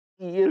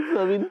ये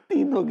सब इन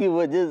तीनों की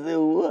वजह से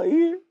हुआ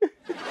ये।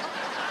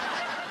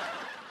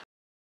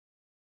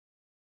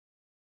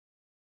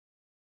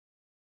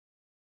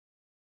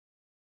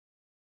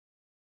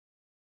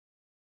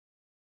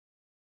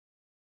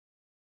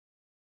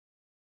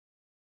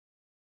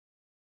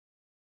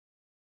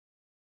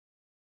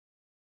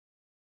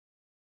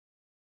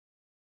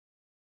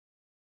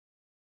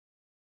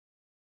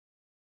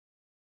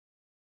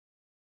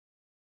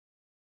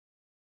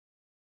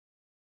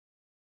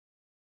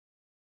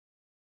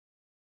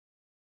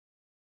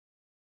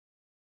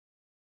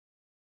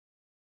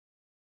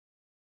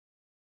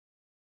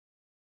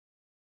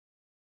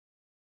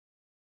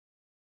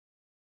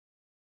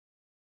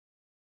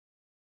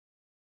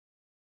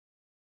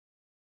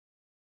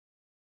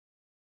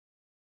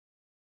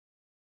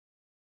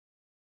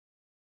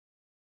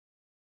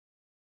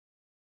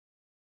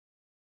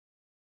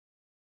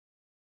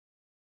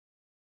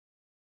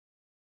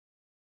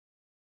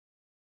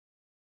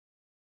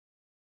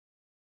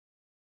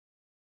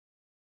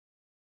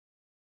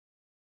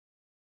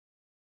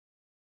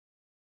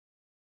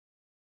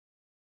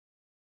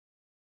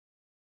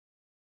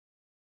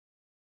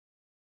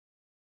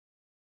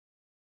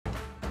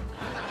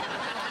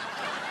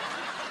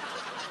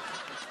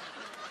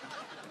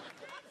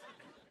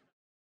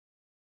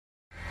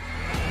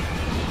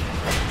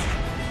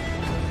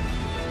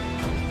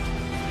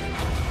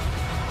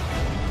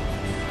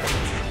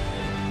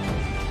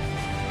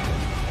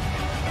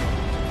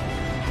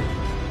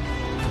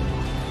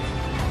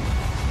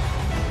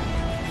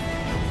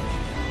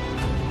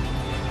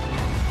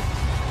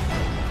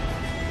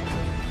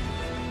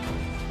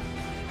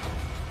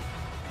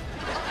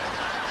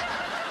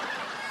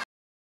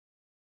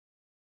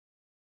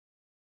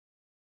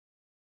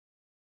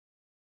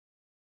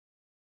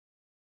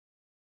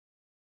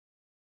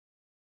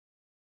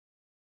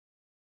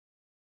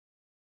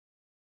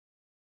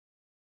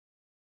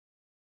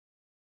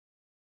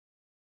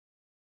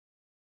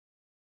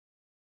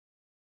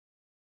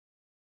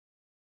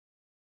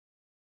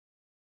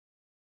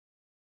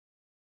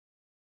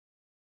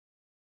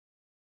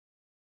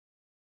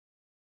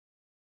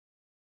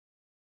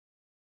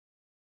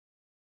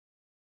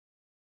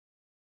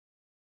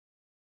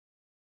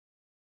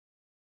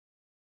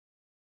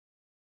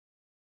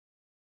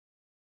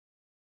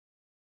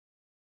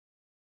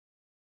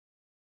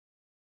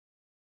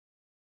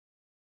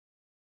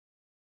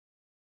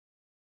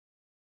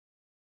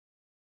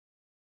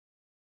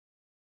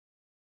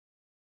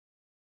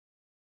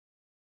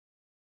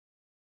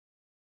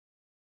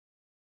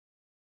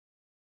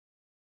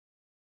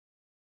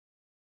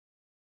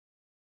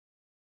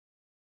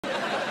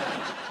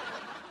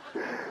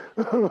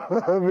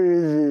 भाभी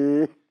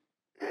जी,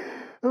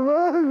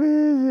 भाभी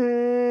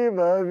जी,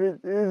 भाभी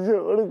जी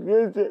छोड़ के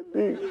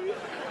चली गई।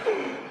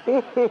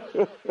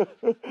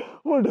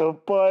 What a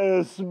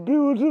pious,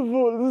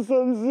 beautiful,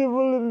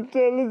 sensible,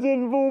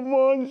 intelligent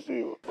woman she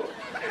was.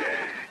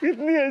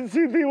 इतनी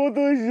अच्छी थी वो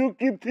तो इस युग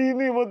की थी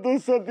नहीं, वो तो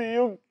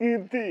सतयुग की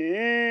थी।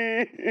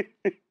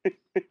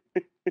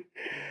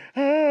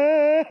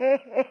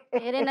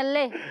 मेरे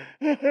नल्ले,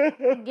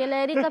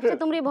 गिलहरी कब से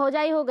तुम्हारी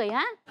भौजाई हो गई?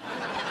 हाँ,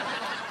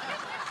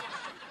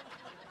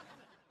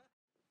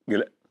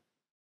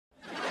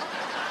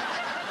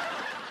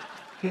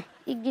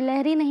 ये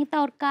गिलहरी नहीं था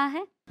और क्या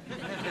है?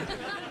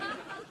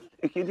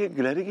 ये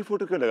गिलहरी की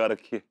फोटो क्यों लगा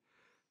रखी है?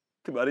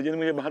 तिवारी जी ने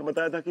मुझे बाहर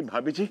बताया था कि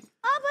भाभी जी।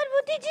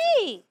 विभूति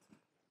जी,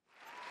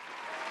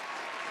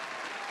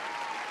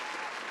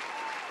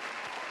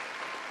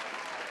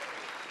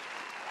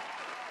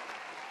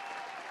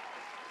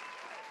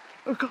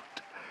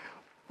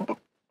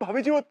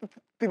 भाभी जी वो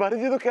तिवारी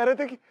जी तो कह रहे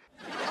थे कि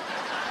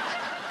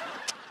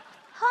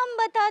हम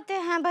बताते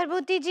हैं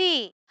विभूति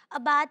जी।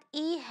 अब बात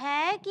ये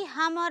है कि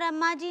हम और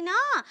अम्मा जी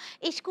ना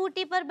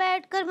स्कूटी पर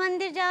बैठकर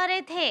मंदिर जा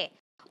रहे थे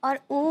और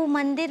वो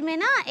मंदिर में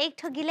ना एक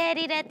ठो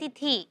गिलहरी रहती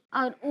थी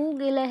और वो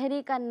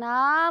गिलहरी का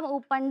नाम वो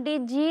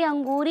पंडित जी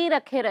अंगूरी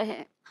रखे रहे।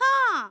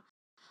 हाँ,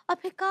 और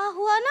फिर क्या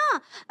हुआ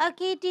ना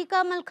कि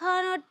टीका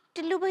मलखान और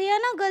टिल्लू भैया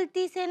ना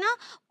गलती से ना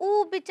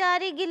वो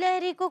बेचारी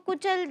गिलहरी को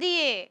कुचल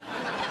दिए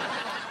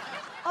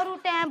और वो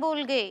टैं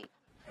बोल गई।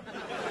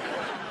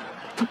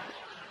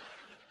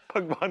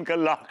 भगवान का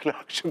लाख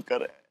लाख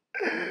शुक्र है,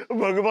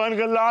 भगवान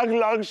का लाख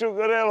लाख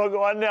शुक्र है,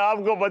 भगवान ने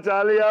आपको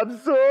बचा लिया। I'm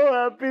so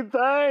happy,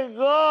 thank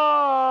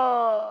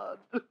God।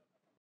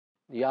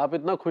 ये आप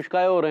इतना खुश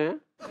काहे हो रहे हैं?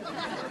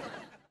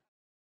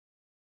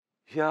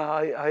 Yeah,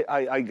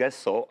 I guess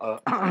so.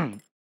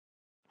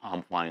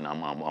 I'm fine.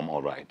 I'm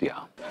all right.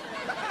 Yeah.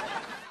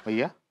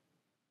 भैया,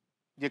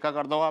 ये क्या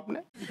कर दो आपने?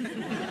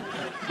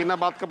 बिना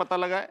बात का पता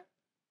लगाए,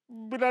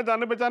 बिना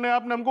जाने पहचाने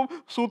आपने हमको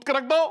सूत के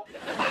रख दो।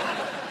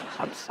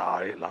 I'm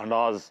sorry,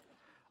 Landas.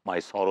 My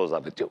sorrows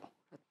are with you.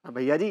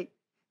 भैया जी,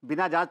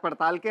 बिना जांच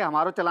पड़ताल के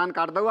हमारो चलान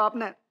काट दो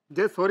आपने।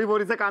 जे सोरी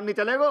बोरी से काम नहीं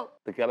चलेगो।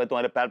 तो क्या मैं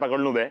तुम्हारे पैर पकड़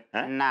लूं बे?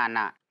 ना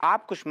ना,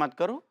 आप कुछ मत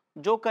करो,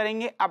 जो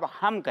करेंगे अब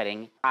हम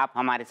करेंगे। आप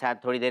हमारे साथ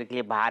थोड़ी देर के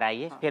लिए बाहर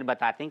आइए, फिर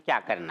बताते हैं क्या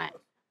करना है।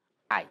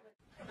 आइए।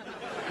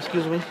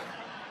 Excuse me.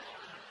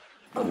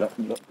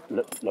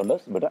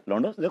 लॉन्डस बेटा,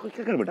 लॉन्डस देखो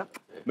क्या कर बेटा,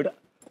 बेटा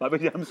भाभी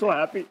जी, I'm so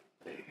happy.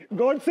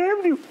 God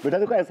saved you. बेटा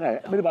देखो ऐसा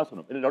है, मेरी बात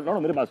सुनो,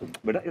 मेरी बात सुनो,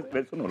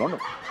 बेटा सुनो, नो।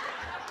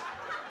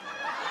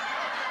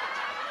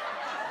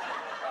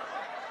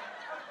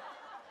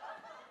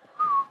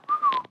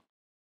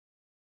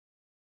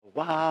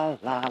 वाह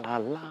ला ला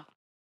ला।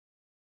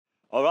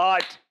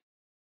 Alright.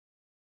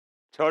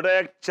 छोटे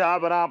एक चाय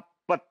बना,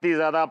 पत्ती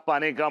ज्यादा,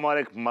 पानी कम और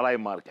एक मलाई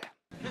मार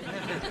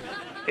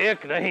के।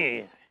 एक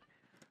नहीं,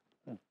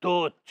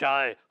 2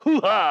 चाय।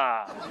 हुआ।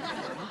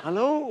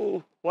 Hello,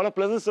 what a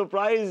pleasant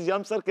surprise,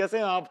 Yama sir, कैसे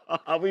हैं आप?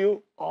 How are you?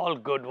 All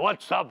good.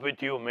 What's up with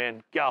you, man?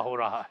 क्या हो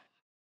रहा है?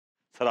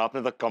 सर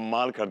आपने तो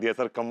कमाल कर दिया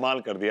सर,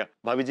 कमाल कर दिया।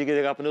 भाभी जी की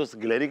जगह आपने उस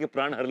गिलहरी के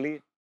प्राण हर लिए।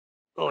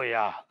 Oh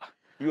yeah.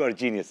 You are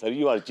genius, sir.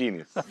 You are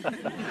genius.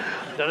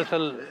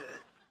 दरअसल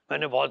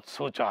मैंने बहुत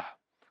सोचा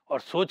और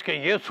सोच के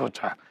ये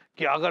सोचा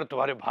कि अगर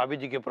तुम्हारे भाभी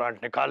जी के प्राण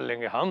निकाल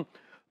लेंगे हम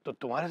तो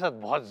तुम्हारे साथ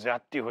बहुत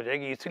ज्यादती हो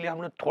जाएगी, इसलिए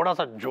हमने थोड़ा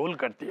सा जोल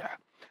कर दिया है।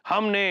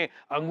 हमने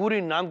अंगूरी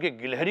नाम के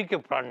गिलहरी के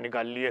प्राण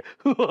निकाल लिए।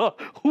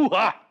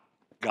 हुआ।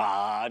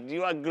 God,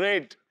 you are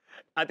great.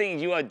 I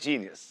think you are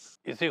genius.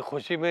 इसी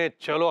खुशी में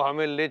चलो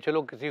हमें ले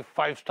चलो किसी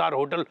 5 स्टार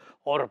होटल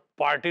और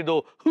पार्टी दो।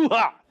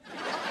 हुआ।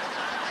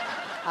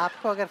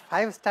 आपको अगर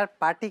 5 स्टार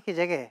पार्टी की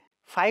जगह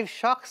 5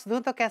 शॉक्स दूं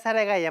तो कैसा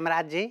रहेगा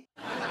यमराज जी?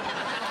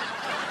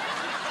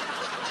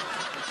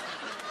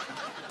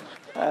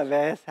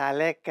 अबे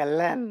साले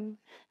कल्लन,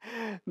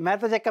 मैं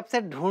तुझे कब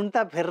से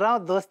ढूंढता फिर रहा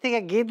हूँ दोस्ती के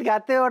गीत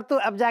गाते और तू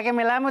अब जाके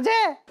मिला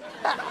मुझे।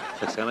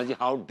 Saxena ji,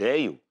 how dare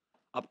you?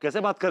 आप कैसे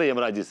बात कर रहे हैं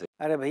यमराज जी से?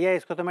 अरे भैया,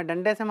 इसको तो मैं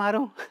डंडे से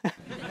मारूं।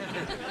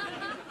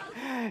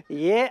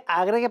 ये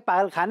आगरे के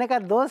पागलखाने का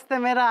दोस्त है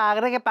मेरा,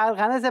 आगरे के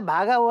पागलखाने से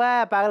भागा हुआ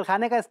है,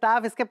 पागलखाने का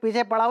स्टाफ इसके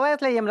पीछे पड़ा हुआ है,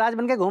 इसलिए यमराज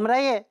बनके घूम रहा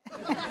है ये।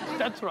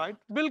 That's right,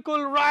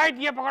 बिल्कुल राइट।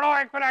 ये पकड़ो,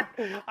 एक मिनट।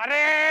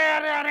 अरे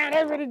अरे अरे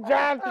अरे मेरी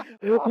जान,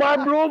 my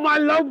bro, my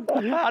love,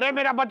 अरे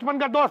मेरा बचपन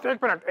का दोस्त।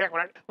 एक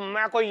मिनट,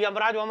 मैं कोई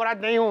यमराज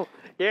वमराज नहीं हूँ।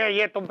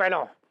 ये तुम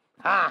पहनो।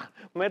 हाँ,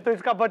 मैं तो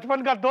इसका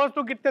बचपन का दोस्त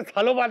हूँ, कितने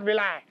सालों बाद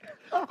मिला है।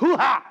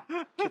 हुआ।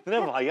 कितने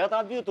वाहियात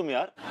आदमी हो तुम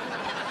यार।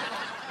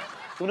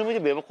 तुमने मुझे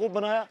बेवकूफ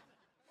बनाया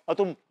और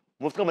तुम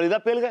मुफ्त का मरीदा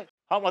पेल गए।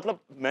 हाँ मतलब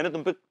मैंने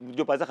तुम पे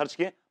जो पैसा खर्च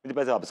किए, मुझे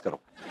पैसे वापस करो।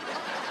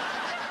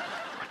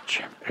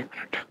 अच्छा, एक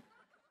मिनट।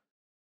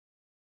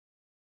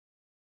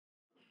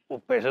 वो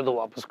पैसे तो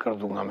वापस कर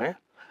दूंगा मैं,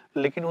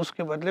 लेकिन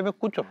उसके बदले में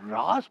कुछ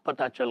राज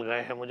पता चल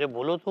गए हैं मुझे,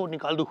 बोलो तो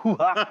निकाल दूं।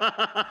 हुआ।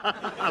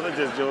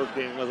 just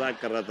joking, मजाक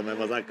कर रहा था मैं,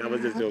 मजाक कर रहा,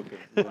 just joking।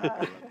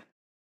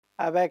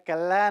 अबे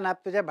कल्लन, अब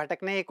तुझे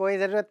भटकने की कोई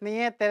जरूरत नहीं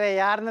है, तेरे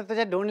यार ने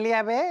तुझे ढूंढ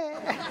लिया बे।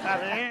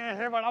 अरे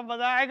ऐसे बड़ा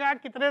मजा आएगा,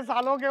 कितने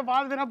सालों के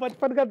बाद मेरा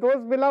बचपन का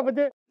दोस्त मिला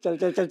मुझे। चल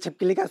चल चल,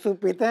 छिपकली का सूप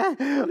पीते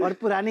हैं और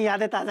पुरानी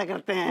यादें ताजा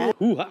करते हैं।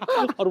 हुआ।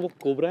 और वो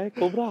कोबरा है,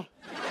 कोबरा।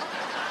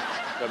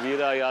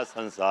 कबीरा या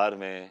संसार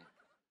में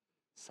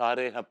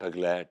सारे हैं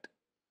पगलैट,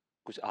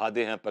 कुछ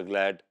आधे हैं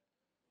पगलैट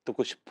तो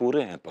कुछ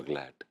पूरे हैं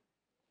पगलैट।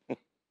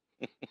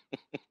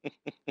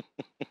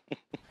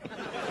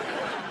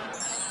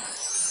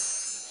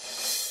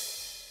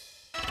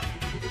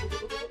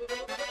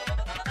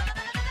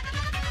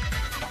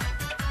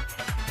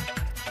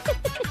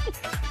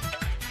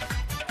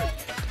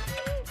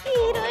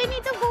 हीरोइनी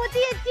तो बहुत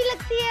ही अच्छी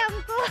लगती है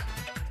हमको।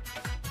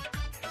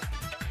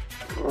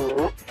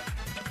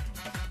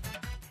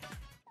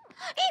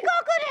 इका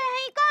कर रहे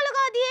हैं, इका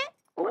लगा दिए,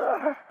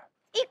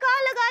 इका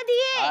लगा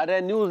दिए। अरे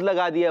न्यूज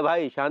लगा दिया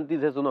भाई, शांति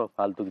से सुनो,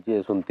 फालतू की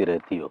चीजें सुनती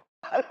रहती हो।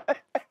 क्या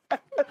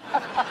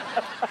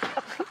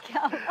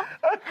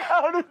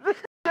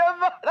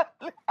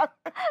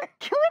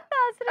क्यों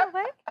हंस रहे हो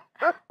भाई?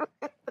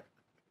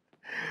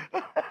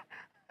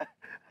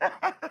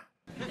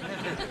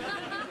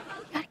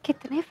 यार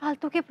कितने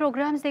फालतू के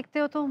प्रोग्राम्स देखते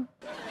हो तुम।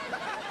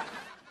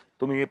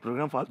 तुम्हें ये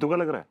प्रोग्राम फालतू का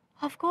लग रहा है?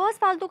 ऑफ कोर्स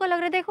फालतू का लग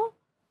रहा है। देखो,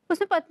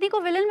 उसने पत्नी को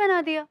विलन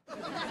बना दिया।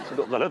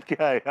 तो गलत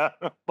क्या है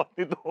यार,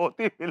 पत्नी तो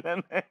होती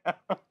विलन है।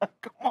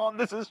 Come on,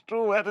 this is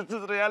true, this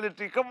is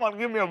reality. Come on,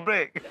 give me a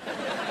break.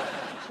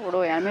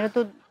 छोड़ो यार, मेरा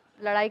तो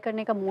लड़ाई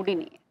करने का मूड ही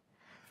नहीं है।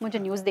 मुझे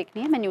न्यूज़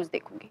देखनी है, मैं न्यूज़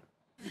देखूंगी।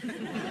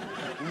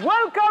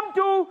 Welcome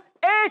to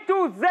A to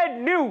Z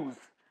news.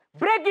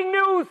 Breaking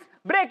news,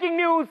 breaking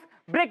news,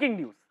 breaking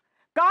news.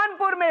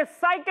 Kanpur में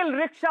साइकिल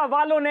रिक्शा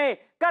वालों ने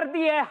कर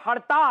दी है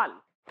हड़ताल।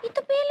 ये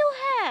तो पेलू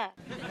है।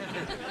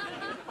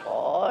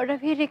 और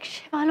अभी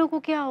रिक्शे वालों को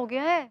क्या हो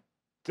गया है?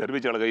 चर्बी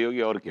चढ़ गई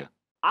होगी और क्या।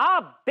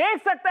 आप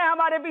देख सकते हैं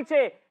हमारे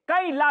पीछे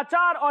कई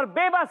लाचार और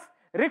बेबस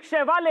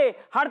रिक्शे वाले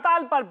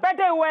हड़ताल पर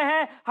बैठे हुए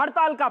हैं,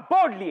 हड़ताल का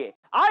बोर्ड लिए।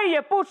 आइए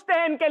पूछते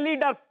हैं इनके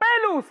लीडर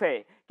पेलू से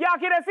कि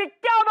आखिर ऐसी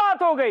क्या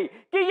बात हो गई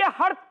कि ये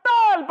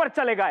हड़ताल पर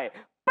चले गए।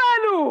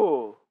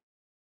 पेलू,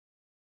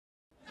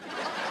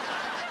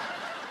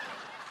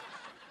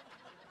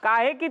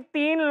 काहे कि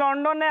 3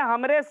 लौंडों ने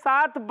हमारे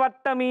साथ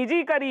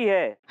बदतमीजी करी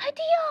है।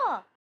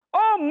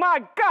 Oh my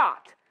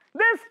God,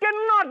 this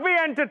cannot be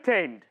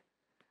entertained.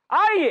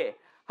 आइए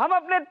हम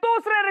अपने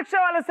दूसरे रिक्शे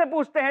वाले से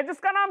पूछते हैं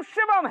जिसका नाम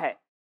शिवम है।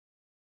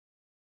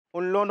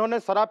 उन लोगों ने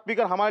शराब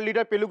पीकर हमारे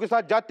लीडर पेलू के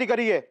साथ जाति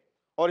करी है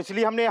और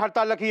इसलिए हमने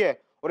हड़ताल रखी है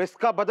और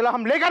इसका बदला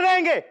हम लेकर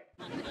रहेंगे।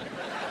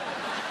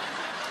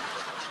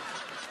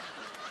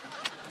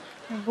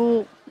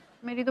 वो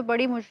मेरी तो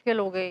बड़ी मुश्किल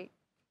हो गई।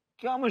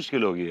 क्या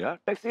मुश्किल होगी यार,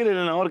 टैक्सी ले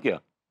लेना और क्या।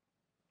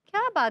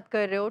 क्या बात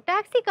कर रहे हो,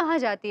 टैक्सी कहाँ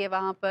जाती है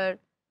वहां पर?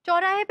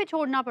 चौराहे पे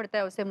छोड़ना पड़ता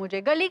है उसे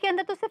मुझे। गली के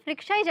अंदर तो सिर्फ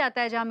रिक्शा ही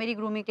जाता है जहाँ मेरी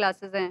ग्रूमिंग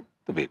क्लासेस हैं।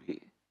 तो बेबी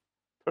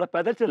थोड़ा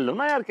पैदल चल लो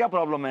ना यार, क्या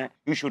प्रॉब्लम है।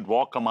 You should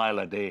walk a mile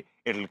a day,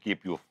 it will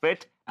keep you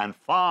fit and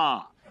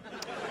fun.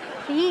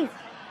 Please,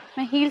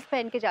 मैं हील्स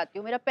पहन के जाती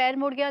हूँ, मेरा पैर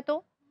मुड़ गया तो।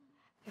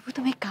 वो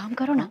तुम एक काम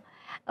करो ना,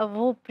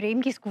 वो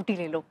प्रेम की स्कूटी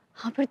ले लो।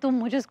 हाँ, फिर तुम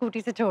मुझे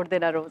स्कूटी से छोड़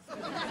देना रोज।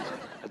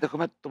 देखो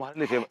मैं तुम्हारे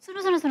लिए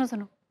सुनो सुनो सुनो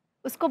सुनो,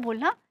 उसको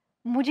बोलना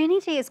मुझे नहीं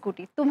चाहिए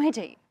स्कूटी, तुम्हें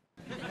चाहिए।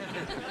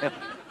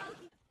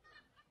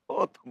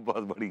 ओ तुम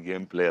बहुत बड़ी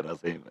गेम प्लेयर है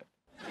सही में।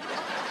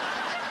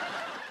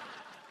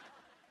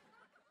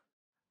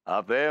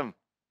 हाँ प्रेम,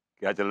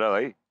 क्या चल रहा है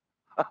भाई?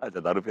 अच्छा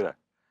दारू पी रहा है।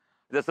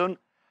 अच्छा सुन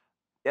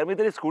यार, मुझे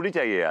तेरी स्कूटी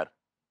चाहिए यार।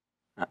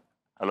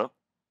 हेलो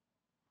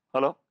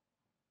हेलो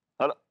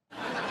हेलो,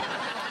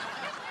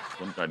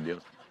 फोन काट दिया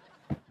उसने।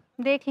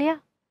 देख लिया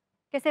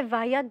कैसे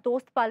वाहियात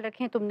दोस्त पाल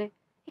रखे हैं तुमने।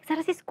 एक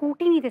जरा सी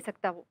स्कूटी नहीं दे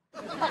सकता वो,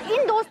 और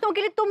इन दोस्तों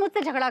के लिए तुम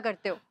मुझसे झगड़ा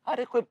करते हो।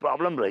 अरे कोई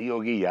प्रॉब्लम रही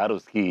होगी यार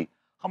उसकी,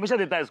 हमेशा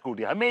देता है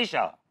स्कूटी,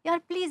 हमेशा। यार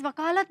प्लीज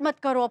वकालत मत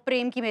करो अब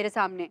प्रेम की मेरे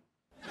सामने।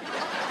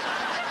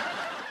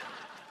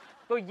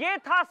 तो ये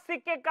था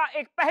सिक्के का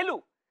एक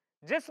पहलू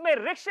जिसमें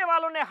रिक्शे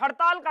वालों ने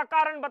हड़ताल का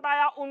कारण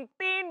बताया उन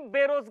 3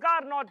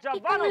 बेरोजगार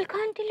नौजवानों।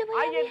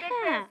 आइए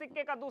देखते हैं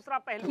सिक्के का दूसरा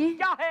पहलू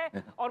क्या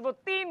है और वो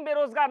 3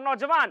 बेरोजगार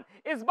नौजवान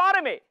इस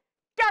बारे में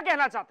क्या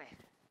कहना चाहते हैं।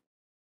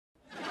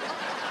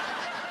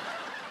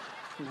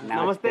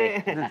 नमस्ते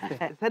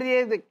सर,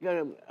 ये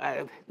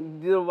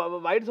जो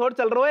वाइट शॉट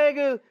चल रहा है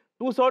कि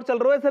 2 शॉट चल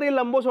रहा है सर? ये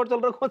लंबो शॉट चल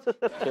रहा है कौन सा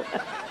सर?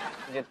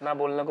 जितना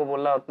बोलने को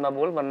बोला उतना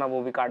बोल, वरना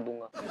वो भी काट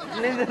दूंगा।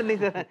 नहीं सर, नहीं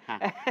सर।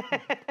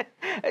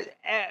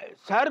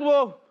 सर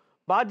वो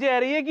बात ये आ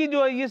रही है कि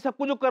जो ये सब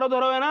कुछ जो करो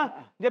धरो है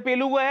ना, जो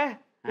पेलू को है,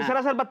 ये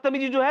सरासर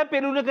बदतमीजी जो है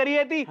पेलू ने करी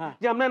है थी,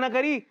 जो हमने ना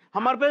करी।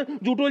 हमारे पे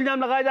झूठो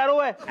इल्जाम लगाया जा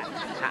रहा है।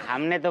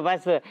 हमने तो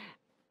बस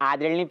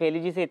आदरणीय पेलू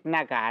जी से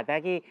इतना कहा था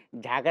कि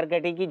झाकर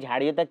कटी की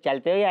झाड़ियों तक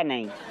चलते हो या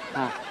नहीं।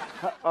 हाँ।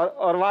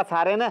 और वहाँ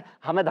सारे ने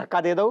हमें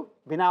धक्का दे दो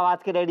बिना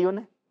आवाज के रेडियो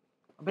ने।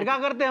 फिर क्या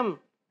करते हम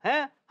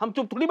हैं? हम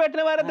चुप थोड़ी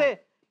बैठने वाले थे।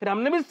 फिर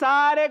हमने भी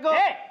सारे को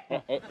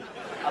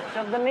अब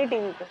शब्द नहीं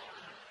टीवी पे।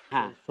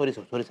 हाँ सॉरी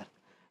सर।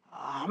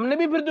 हमने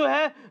भी फिर जो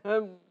है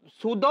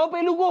सूदाओ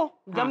पेलू को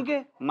जम के।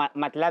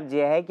 मतलब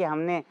ये है कि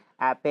हमने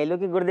पेलू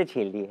के गुर्दे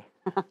छील दिए।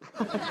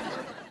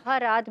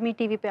 हर आदमी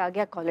टीवी पे आ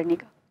गया कॉलोनी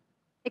का,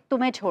 एक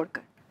तुम्हें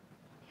छोड़कर।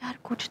 यार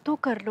कुछ तो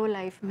कर लो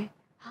लाइफ में,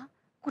 हाँ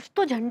कुछ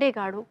तो झंडे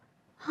गाड़ो।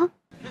 हाँ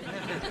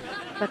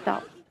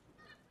बताओ,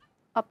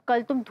 अब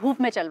कल तुम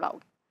धूप में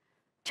चलवाओगे,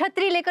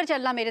 छतरी लेकर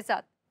चलना मेरे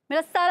साथ,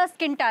 मेरा सारा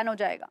स्किन टैन हो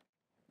जाएगा।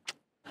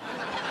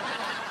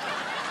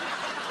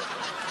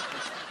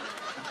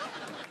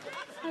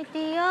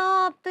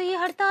 अब तो ये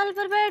हड़ताल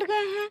पर बैठ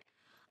गए हैं,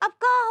 अब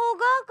क्या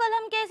होगा? कल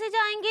हम कैसे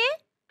जाएंगे?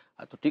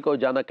 तो ठीक है,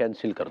 जाना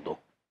कैंसिल कर दो।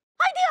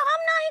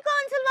 हम ना ही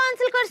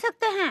कैंसिल कर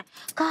सकते हैं।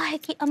 कहा है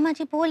कि अम्मा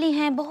जी बोली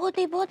हैं बहुत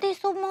ही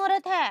शुभ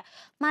मुहूर्त है,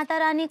 माता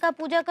रानी का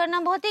पूजा करना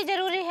बहुत ही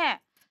जरूरी है।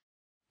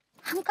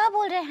 हम क्या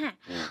बोल रहे हैं,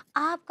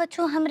 आप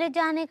कछु हमरे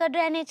जाने का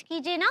ड्रेनेज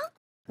कीजिए ना।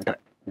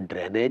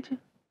 ड्रेनेज?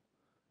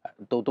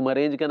 तो तुम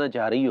अरेंज करना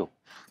चाह रही हो?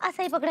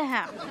 ऐसा ही पकड़े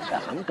हैं।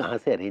 हम कहाँ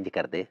से अरेंज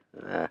कर दे?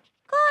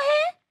 काहे?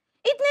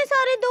 इतने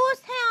सारे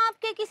दोस्त हैं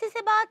आपके, किसी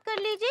से बात कर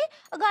लीजिए,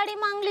 गाड़ी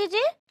मांग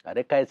लीजिए।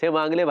 अरे कैसे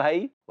मांग ले भाई,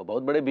 वो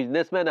बहुत बड़े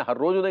बिजनेसमैन है, हर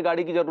रोज उन्हें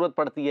गाड़ी की जरूरत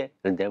पड़ती है।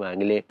 संजय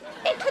मांग ले।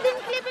 एक दिन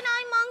के लिए बिना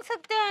ही मांग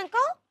सकते हैं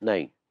क्या?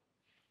 नहीं,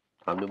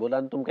 हमने बोला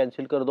ना तुम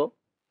कैंसिल कर दो।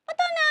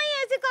 पता नहीं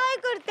ऐसे काहे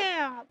करते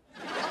हैं आप।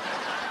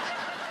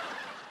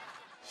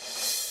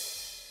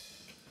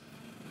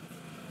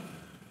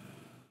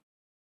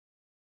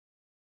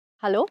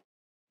 हेलो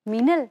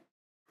मीनल।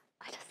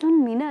 अच्छा सुन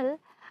मीनल,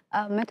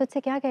 मैं तुझसे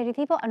क्या कह रही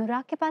थी, वो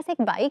अनुराग के पास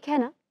एक बाइक है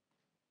ना?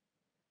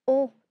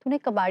 ओह, तूने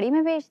कबाड़ी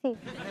में बेच दी?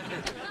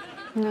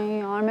 नहीं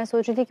यार, मैं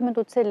सोच रही थी कि मैं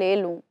तुझसे ले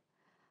लूं।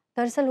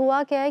 दरअसल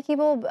हुआ क्या है कि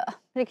वो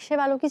रिक्शे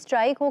वालों की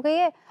स्ट्राइक हो गई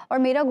है और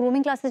मेरा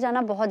ग्रूमिंग क्लासेस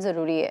जाना बहुत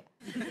ज़रूरी है।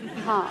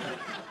 हाँ,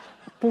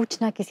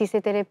 पूछना किसी से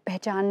तेरे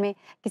पहचान में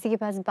किसी के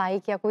पास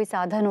बाइक या कोई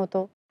साधन हो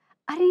तो।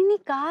 अरे नहीं,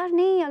 कार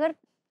नहीं, अगर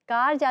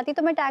कार जाती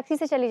तो मैं टैक्सी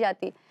से चली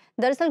जाती।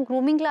 दरअसल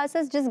ग्रूमिंग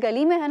क्लासेस जिस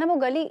गली में है ना, वो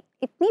गली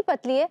इतनी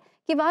पतली है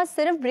कि वहाँ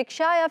सिर्फ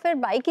रिक्शा या फिर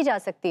बाइक ही जा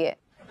सकती है।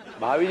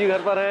 भाभी जी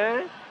घर पर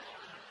हैं?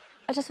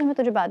 अच्छा सुन, मैं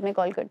तुझे बाद में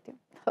कॉल करती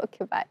हूँ।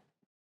 Okay bye.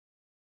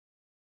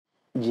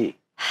 जी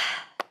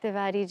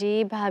तिवारी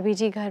जी, भाभी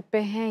जी घर पे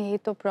हैं, यही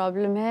तो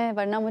प्रॉब्लम है,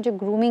 वरना मुझे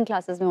ग्रूमिंग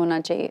क्लासेस में होना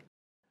चाहिए।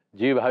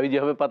 जी भाभी जी,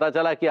 हमें पता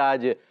चला कि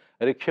आज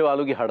रिक्शे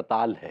वालों की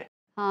हड़ताल है।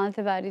 हाँ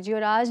तिवारी जी,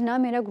 और आज ना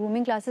मेरा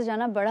ग्रूमिंग क्लासेस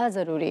जाना बड़ा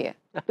जरूरी है।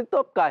 अरे तो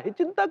आप काहे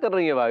चिंता कर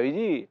रही हैं भाभी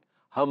जी,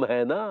 हम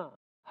है ना,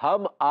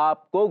 हम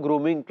आपको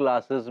ग्रूमिंग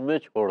क्लासेस में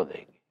छोड़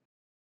देंगे।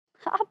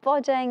 आप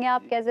पहुंच जाएंगे?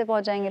 आप कैसे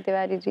पहुंचाएंगे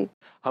तिवारी जी?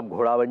 हम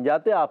घोड़ा बन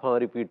जाते, आप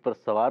हमारी पीठ पर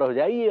सवार हो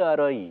जाइए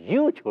और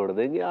यूं छोड़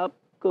देंगे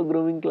आपको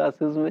ग्रूमिंग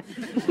क्लासेस में।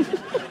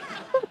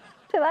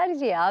 तिवारी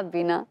जी आप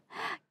भी ना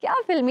क्या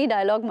फिल्मी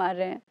डायलॉग मार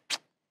रहे हैं।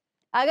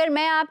 अगर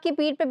मैं आपकी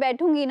पीठ पे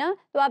बैठूंगी ना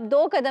तो आप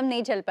 2 कदम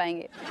नहीं चल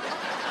पाएंगे।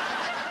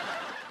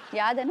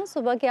 याद है ना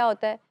सुबह क्या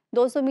होता है,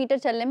 200 मीटर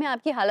चलने में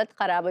आपकी हालत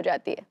खराब हो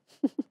जाती है।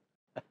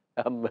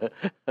 हम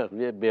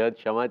ये बेहद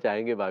क्षमा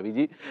चाहेंगे भाभी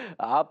जी।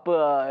 आप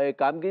एक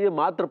काम कीजिए,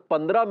 मात्र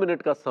 15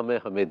 मिनट का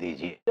समय हमें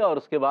दीजिए और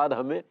उसके बाद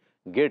हमें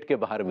गेट के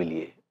बाहर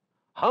मिलिए।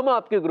 हम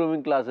आपके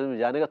ग्रूमिंग क्लासेस में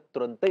जाने का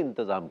तुरंत ही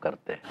इंतजाम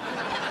करते हैं।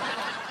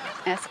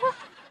 ऐसा?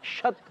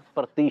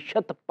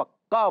 100%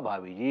 पक्का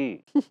भाभी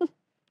जी।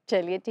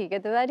 चलिए ठीक है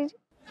तिवारी जी।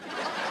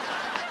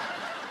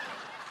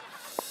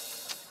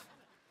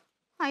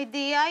 हाय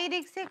दिया, ये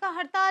रिक्शे का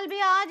हड़ताल भी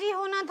आज ही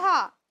होना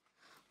था।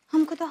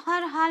 हमको तो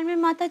हर हाल में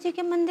माता जी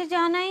के मंदिर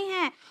जाना ही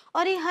है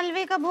और ये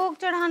हलवे का भोग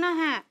चढ़ाना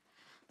है।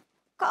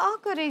 क्या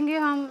करेंगे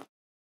हम?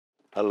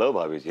 हेलो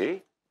भाभी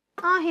जी।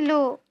 हाँ हेलो।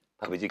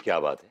 भाभी जी क्या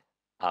बात है,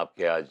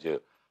 आपके आज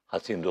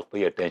हसीन रुख पे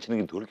ये टेंशन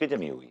की धूल के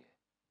जमी हुई है?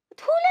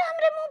 धूल है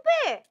हमरे मुंह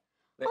पे?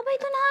 अभी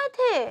तो नहाए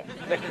थे।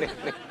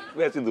 नहीं,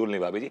 वैसी धूल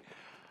नहीं भाभी जी।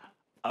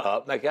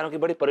 मैं कह रहा हूँ कि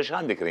बड़ी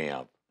परेशान दिख रही हैं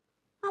आप।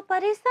 हाँ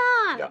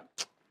परेशान?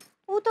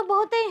 वो तो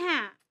बहुत ही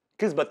हैं।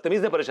 किस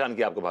बदतमीज ने परेशान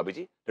किया आपको भाभी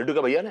जी? लड्डू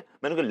का भैया ने?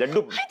 मैंने उनके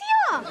लड्डू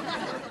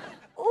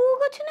वो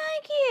कुछ नहीं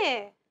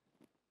किए।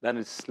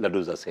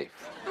 Laddoos are safe.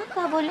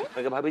 क्या बोले? मैं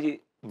कहा भाभी जी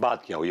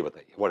बात क्या हुई ये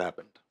बताइए, व्हाट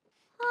हैपेंड?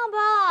 हाँ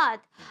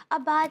बात,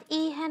 अब बात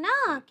ये है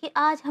ना कि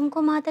आज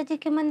हमको माता जी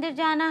के मंदिर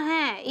जाना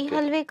है, ये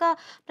हलवे का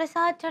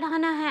प्रसाद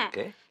चढ़ाना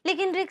है,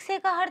 लेकिन रिक्शे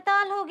का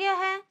हड़ताल हो गया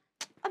है।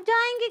 अब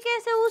जाएंगे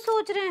कैसे वो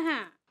सोच रहे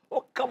हैं। ओ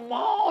कम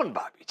ऑन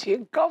भाभी जी,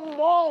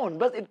 कम ऑन,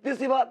 बस इतनी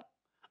सी बात।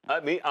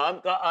 अभी आम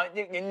का आज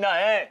जिंदा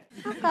है।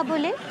 क्या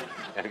बोले?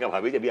 मैंने कहा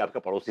भाभी जी अभी आपका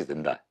पड़ोसी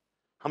जिंदा है,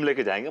 हम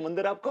लेके जाएंगे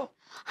मंदिर आपको।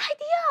 हाय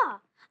दिया,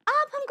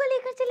 आप हमको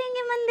लेकर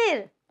चलेंगे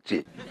मंदिर?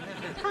 जी।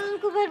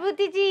 हमको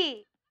विभूति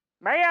जी।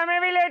 भाई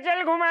हमें भी ले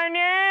चल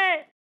घुमाने।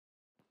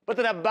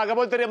 पता नहीं अब्बा का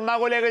बोल, तेरी अम्मा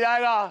को लेके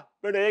जाएगा।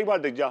 बेटे एक बार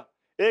दिख जा,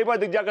 एक बार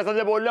दिख जा, कसम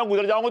से बोल रहा हूँ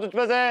गुजर जाऊंगा तुझ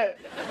पे से।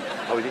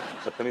 भाभी जी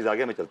बदतमीज आ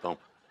गया, मैं चलता हूँ।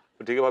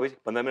 तो ठीक है भाभी जी,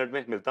 15 मिनट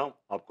में मिलता हूँ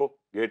आपको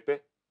गेट पे।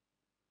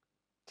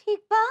 ठीक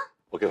बा।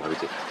 ओके भाभी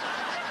जी।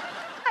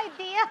 हाय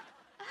दिया,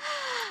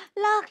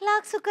 लाख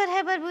लाख शुक्र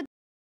है विभूति।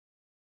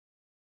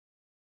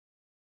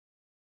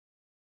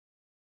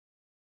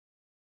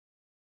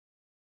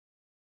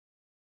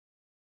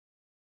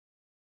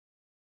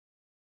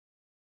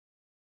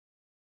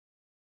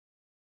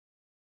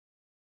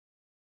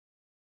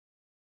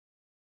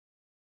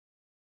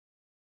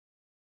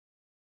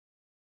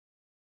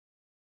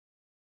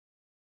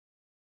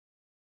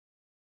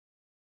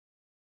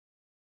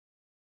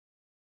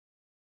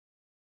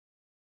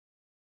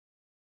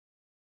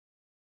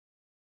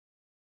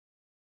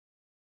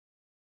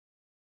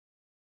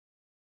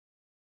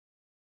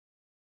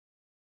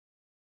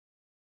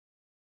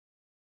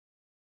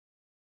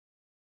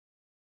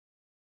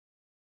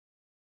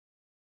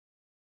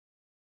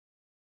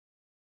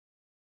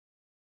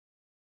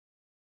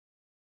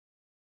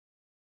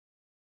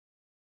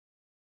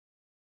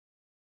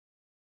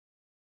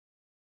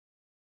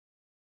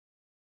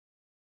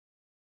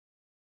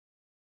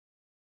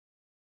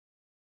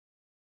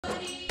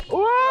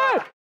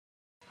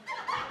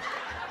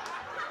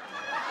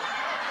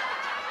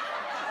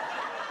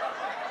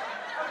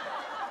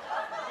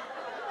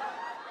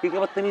 ठीक है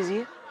बदतमीजी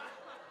है,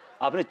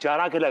 आपने 4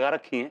 आंखें लगा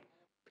रखी हैं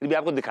फिर भी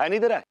आपको दिखाई नहीं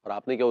दे रहा है। और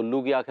आपने क्या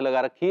उल्लू की आंखें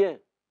लगा रखी है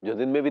जो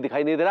दिन में भी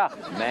दिखाई नहीं दे रहा?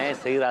 मैं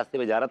सही रास्ते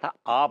पे जा रहा था,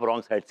 आप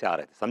रॉन्ग साइड से आ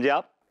रहे थे, समझे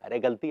आप? अरे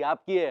गलती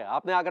आपकी है,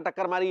 आपने आकर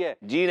टक्कर मारी है।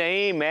 जी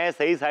नहीं, मैं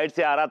सही साइड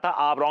से आ रहा था,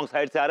 आप रॉन्ग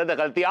साइड से आ रहे थे,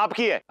 गलती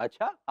आपकी है।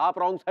 अच्छा, आप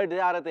रॉन्ग साइड से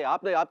आ रहे थे,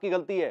 आपने आपकी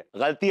गलती है।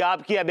 गलती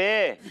आपकी है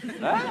बे।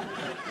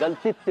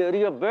 गलती तेरी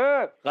है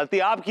बे। गलती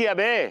आपकी है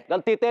बे।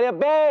 गलती तेरी है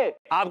बे।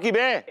 आपकी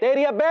बे।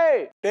 तेरी है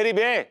बे। तेरी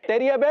बे।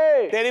 तेरी है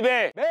बे। तेरी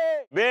बे। बे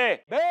बे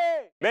बे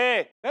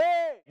बे बे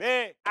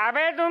बे।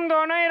 अबे तुम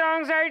दोनों ही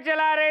रॉन्ग साइड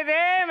चला रहे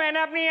थे,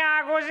 मैंने अपनी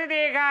आंखों से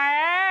देखा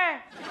है।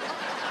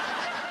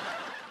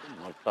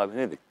 मरता भी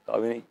नहीं, दिखता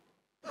भी नहीं।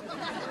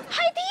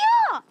 हाय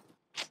दिया,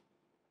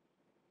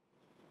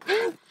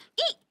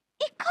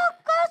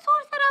 का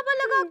शोर शराबा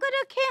लगा कर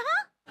रखे।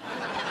 हाँ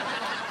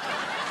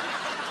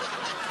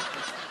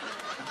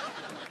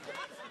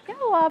क्या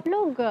हुआ, आप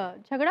लोग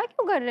झगड़ा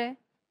क्यों कर रहे हैं?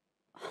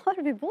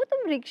 और विभू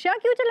तुम रिक्शा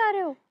क्यों चला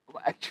रहे हो?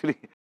 एक्चुअली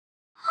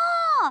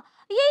हाँ,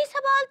 यही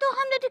सवाल तो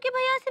हम लड्डू के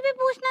भैया से भी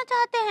पूछना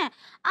चाहते हैं।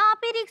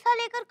 आप ही रिक्शा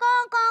लेकर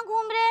कहाँ कहाँ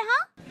घूम रहे हैं?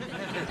 हाँ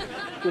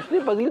कुछ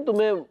नहीं पगली,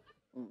 तुम्हें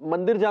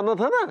मंदिर जाना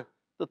था ना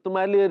तो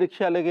तुम्हारे लिए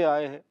रिक्शा लेके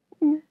आए हैं।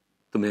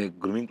 तुम्हें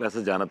ग्रूमिंग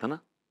क्लासेस जाना था ना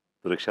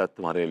तो रिक्शा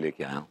तुम्हारे लिए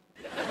लेके आया हूँ।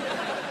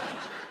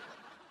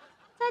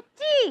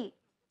 सच्ची?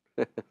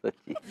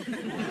 सच्ची?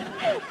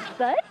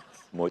 सच?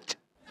 मुझ।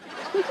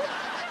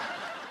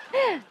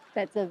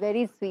 That's a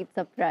very sweet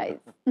surprise.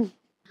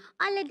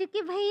 Laddu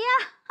के भैया,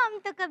 हम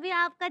तो कभी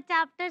आपका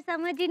चैप्टर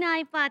समझ ही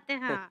नहीं पाते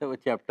हैं। वो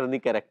चैप्टर नहीं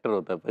कैरेक्टर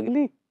होता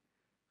पगली।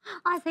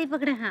 सही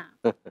पकड़े हैं।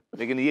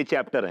 लेकिन ये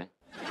चैप्टर है।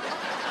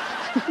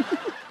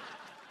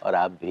 और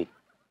आप भी।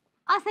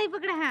 सही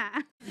पकड़े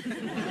हैं।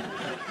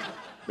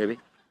 Baby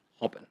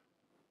open.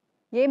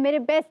 ये मेरे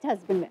बेस्ट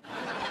हस्बैंड है।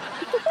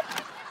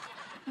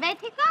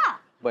 बैठे का?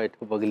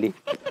 बैठो पगली।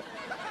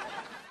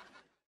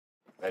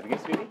 बैठ गई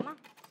Sweety?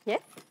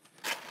 Yes.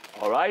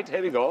 All right,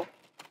 here we go.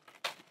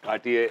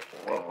 काटिए।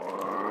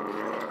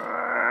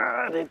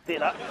 अरे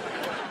तेरा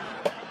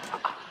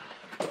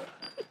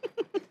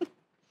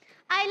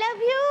I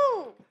love you.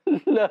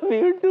 love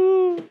you too.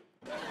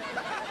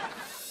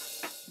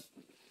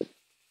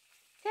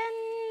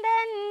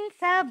 चंदन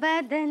सा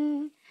बदन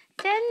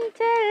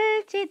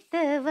चंचल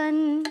चितवन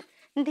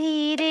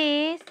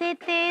धीरे से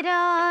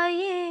तेरा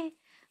ये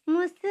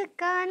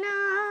मुस्काना।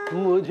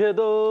 मुझे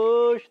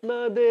दोष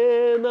न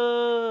देना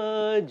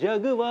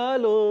जग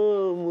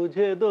वालों,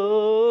 मुझे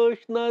दोष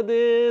न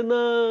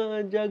देना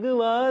जग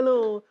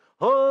वालों,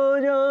 हो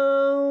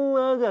जाऊं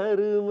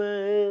अगर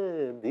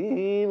मैं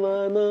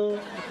दीवाना।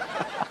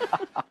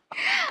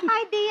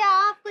 हाय दिया,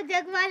 आपको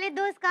जग वाले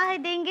दोस्त काहे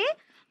देंगे,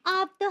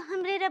 आप तो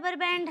हमरे रबर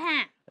बैंड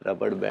हैं।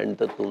 रबड़ बैंड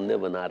तो तुमने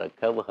बना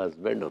रखा है, वो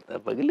हस्बैंड होता है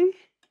पगली।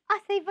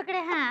 सही पकड़े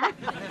हैं।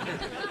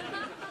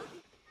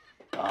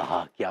 आहा,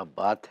 क्या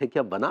बात है,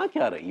 क्या बना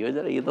क्या रही हो,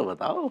 जरा ये तो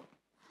बताओ।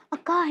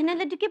 कहा है ना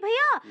लड्डू के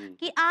भैया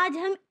कि आज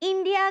हम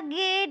India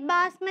gate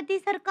basmati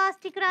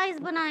sarcastic rice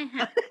बनाए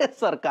हैं।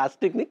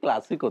 सरकास्टिक नहीं,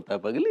 क्लासिक होता है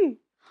पगली।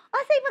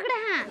 सही पकड़े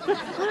हैं।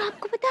 और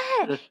आपको पता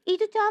है ये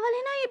जो चावल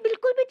है ना, ये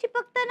बिल्कुल भी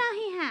चिपकता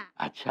नहीं है।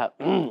 अच्छा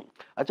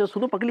अच्छा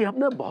सुनो पगली,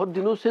 हमने बहुत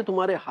दिनों से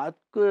तुम्हारे हाथ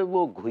के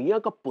वो घुइयां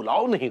का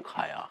पुलाव नहीं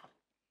खाया।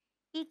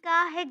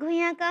 का है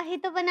घुइयां का ही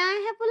तो बनाए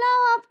हैं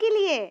पुलाव आपके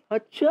लिए।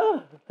 अच्छा,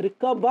 अरे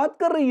क्या बात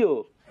कर रही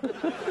हो।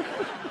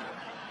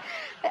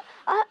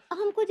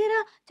 हमको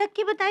जरा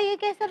चक्की बताइए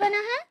कैसा बना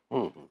है।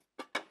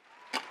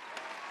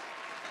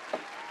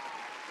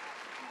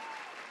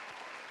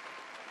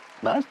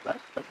 बस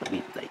बस बस अभी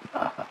इतना ही।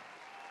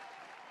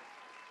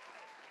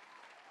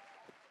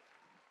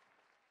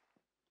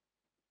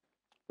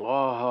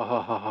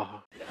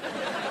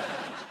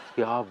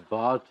 क्या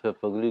बात है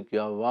पगली,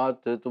 क्या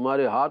बात है,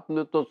 तुम्हारे हाथ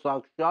में तो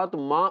साक्षात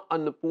माँ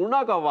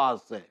अन्नपूर्णा का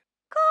वास है।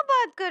 क्या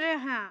बात कर रहे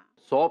हैं?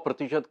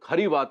 100%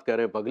 खरी बात कह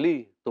रहे हैं पगली।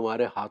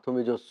 तुम्हारे हाथों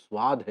में जो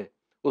स्वाद है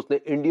उसने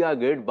India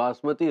gate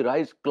basmati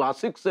rice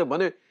classic से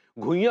बने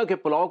घुइयां के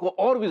पुलाव को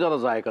और भी ज्यादा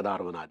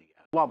जायकादार बना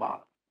दिया। वाह वाह,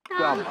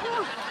 क्या बात।